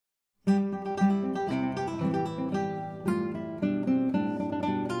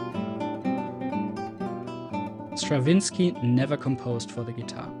Stravinsky never composed for the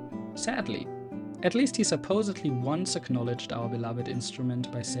guitar. Sadly. At least he supposedly once acknowledged our beloved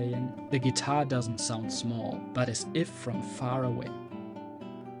instrument by saying, "The guitar doesn't sound small, but as if from far away."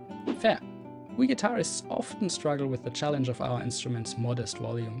 Fair. We guitarists often struggle with the challenge of our instrument's modest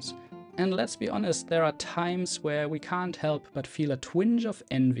volumes. And let's be honest, there are times where we can't help but feel a twinge of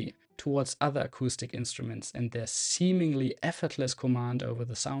envy towards other acoustic instruments and their seemingly effortless command over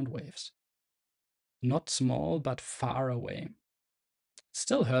the sound waves. Not small, but far away.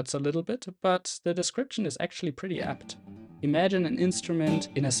 Still hurts a little bit, but the description is actually pretty apt. Imagine an instrument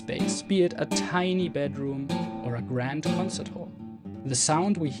in a space, be it a tiny bedroom or a grand concert hall. The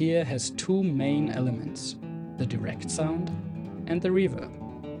sound we hear has two main elements, the direct sound and the reverb.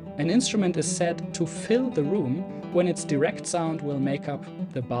 An instrument is said to fill the room when its direct sound will make up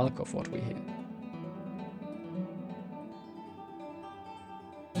the bulk of what we hear.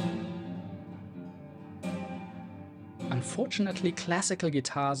 Unfortunately, classical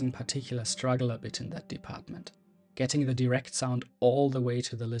guitars in particular struggle a bit in that department, getting the direct sound all the way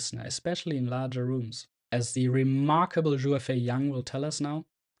to the listener, especially in larger rooms. As the remarkable Xuefei Yang will tell us now,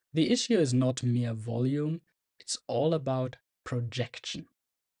 the issue is not mere volume, it's all about projection.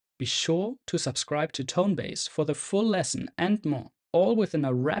 Be sure to subscribe to Tonebase for the full lesson and more, all within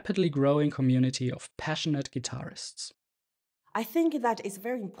a rapidly growing community of passionate guitarists. I think that it's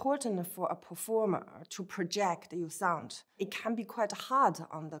very important for a performer to project your sound. It can be quite hard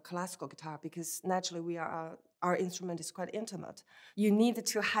on the classical guitar because naturally our instrument is quite intimate. You need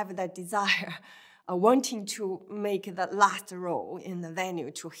to have that desire, wanting to make the last row in the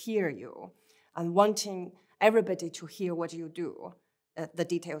venue to hear you, and wanting everybody to hear what you do, the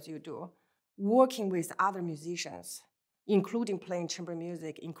details you do. Working with other musicians, including playing chamber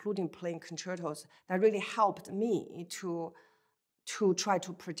music, including playing concertos, that really helped me to try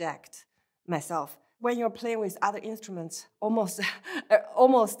to project myself. When you're playing with other instruments, almost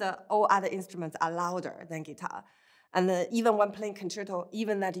all other instruments are louder than guitar. And even when playing concerto,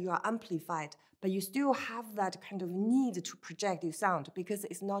 even that you are amplified, but you still have that kind of need to project your sound because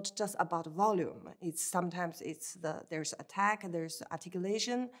it's not just about volume. Sometimes there's attack, there's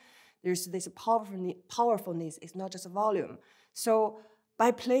articulation, there's this powerfulness. It's not just volume. So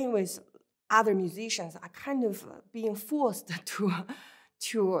by playing with other musicians, I kind of being forced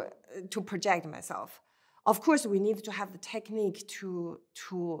to project myself. Of course, we need to have the technique to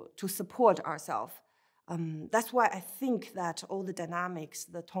support ourselves. That's why I think that all the dynamics,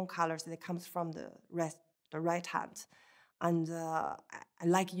 the tone colors, that comes from the right hand. And I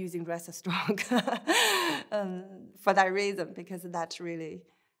like using rest stroke for that reason, because that really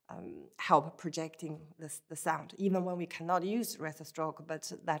help projecting the sound, even when we cannot use rest stroke, but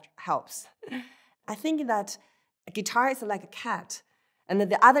that helps. I think that a guitar is like a cat, and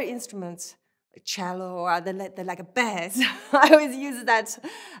the other instruments, cello, or they're like a bass. I always use that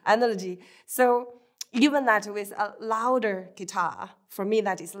analogy. So even that with a louder guitar, for me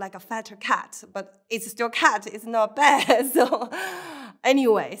that is like a fatter cat, but it's still cat, it's not bass. So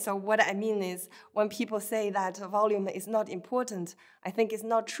anyway, so what I mean is when people say that volume is not important, I think it's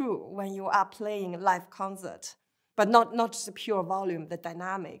not true when you are playing a live concert, but not just the pure volume, the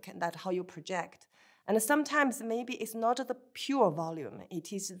dynamic, and that how you project. And sometimes maybe it's not the pure volume,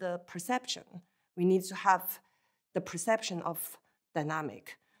 it is the perception. We need to have the perception of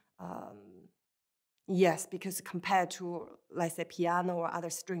dynamic. Yes, because compared to, let's say, piano or other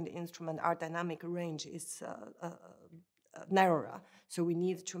stringed instrument, our dynamic range is narrower. So we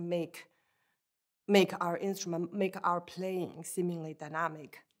need to make our instrument, make our playing seemingly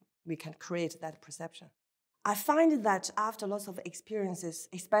dynamic. We can create that perception. I find that after lots of experiences,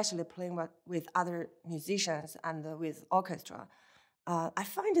 especially playing with other musicians and with orchestra, I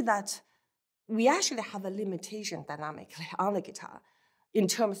find that we actually have a limitation dynamically on the guitar in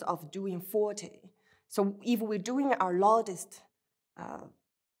terms of doing forte. So if we're doing our loudest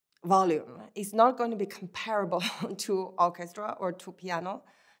volume, it's not going to be comparable to orchestra or to piano.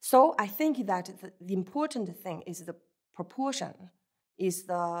 So I think that the important thing is the proportion, is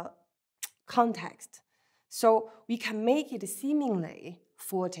the context. So we can make it seemingly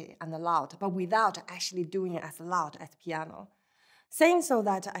forte and loud, but without actually doing it as loud as piano. Saying so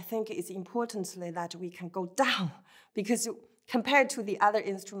that I think it's importantly that we can go down, because compared to the other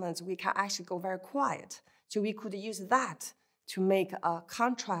instruments, we can actually go very quiet. So we could use that to make a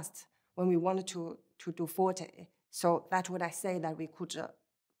contrast when we wanted to do forte. So that's what I say, that we could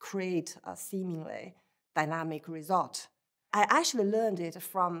create a seemingly dynamic result. I actually learned it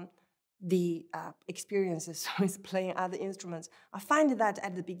from the experiences with playing other instruments. I find that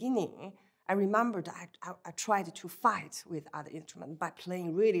at the beginning, I remembered I tried to fight with other instruments by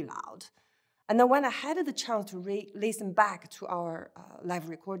playing really loud. And then when I had the chance to listen back to our live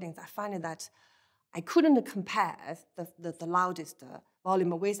recordings, I find that I couldn't compare the loudest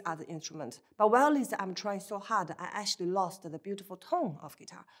volume with other instruments. But while I'm trying so hard, I actually lost the beautiful tone of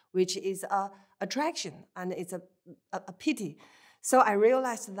guitar, which is a attraction, and it's a pity. So I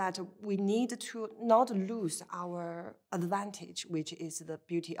realized that we need to not lose our advantage, which is the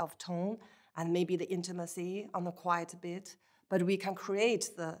beauty of tone and maybe the intimacy on the quiet bit, but we can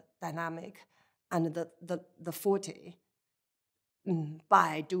create the dynamic and the forte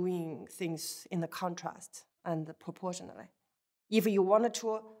by doing things in the contrast and proportionally. If you wanted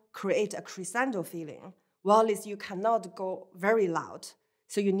to create a crescendo feeling, well, you cannot go very loud,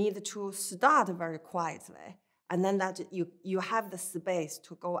 so you need to start very quietly, and then that you have the space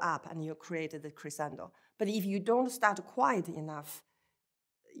to go up and you create the crescendo. But if you don't start quiet enough,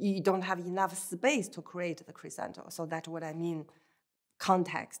 you don't have enough space to create the crescendo. So that's what I mean,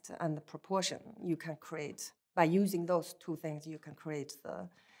 context and the proportion you can create. By using those two things, you can create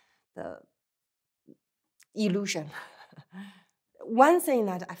the illusion. One thing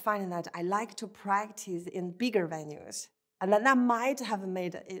that I find that I like to practice in bigger venues, and that might have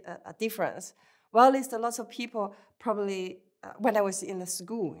made a difference. Well, there's lots of people probably, when I was in the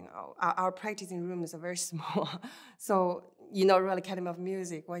school, our practicing rooms are very small. So, Royal Academy of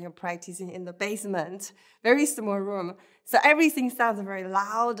Music, when you're practicing in the basement, very small room. So everything sounds very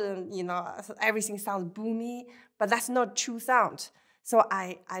loud and, everything sounds boomy, but that's not true sound. So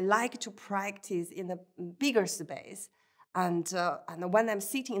I like to practice in a bigger space. And when I'm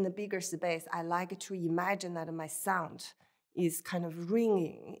sitting in the bigger space, I like to imagine that my sound is kind of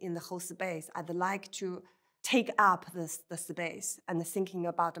ringing in the whole space. I'd like to take up the space, and thinking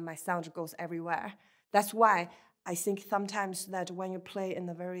about my sound goes everywhere. That's why I think sometimes that when you play in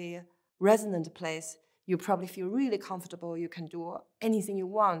a very resonant place, you probably feel really comfortable. You can do anything you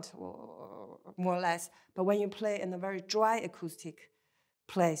want, or more or less. But when you play in a very dry acoustic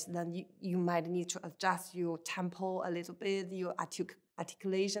place, then you might need to adjust your tempo a little bit, your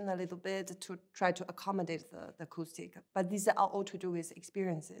articulation a little bit to try to accommodate the acoustic. But these are all to do with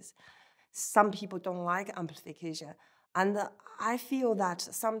experiences. Some people don't like amplification. And I feel that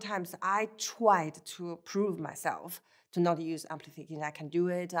sometimes I tried to prove myself to not use amplification. I can do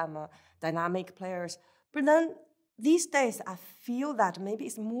it, I'm a dynamic player. But then these days, I feel that maybe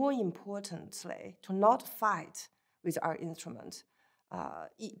it's more importantly to not fight with our instrument.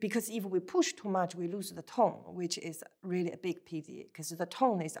 Because if we push too much, we lose the tone, which is really a big pity, because the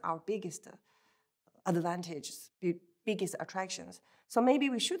tone is our biggest advantage, biggest attractions. So maybe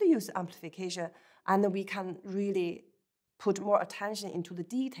we should use amplification, and we can really put more attention into the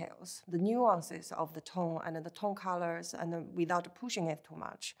details, the nuances of the tone and the tone colors, and without pushing it too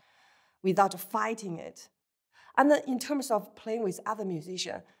much, without fighting it. And in terms of playing with other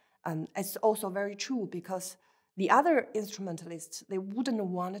musicians, it's also very true, because the other instrumentalists, they wouldn't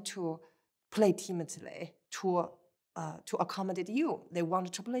want to play timidly to accommodate you. They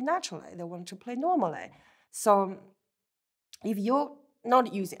want to play naturally. They want to play normally. So if you're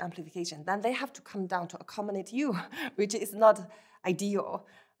not using amplification, then they have to come down to accommodate you, which is not ideal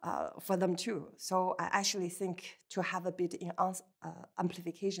for them too. So I actually think to have a bit in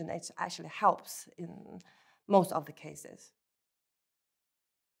amplification, it actually helps in most of the cases.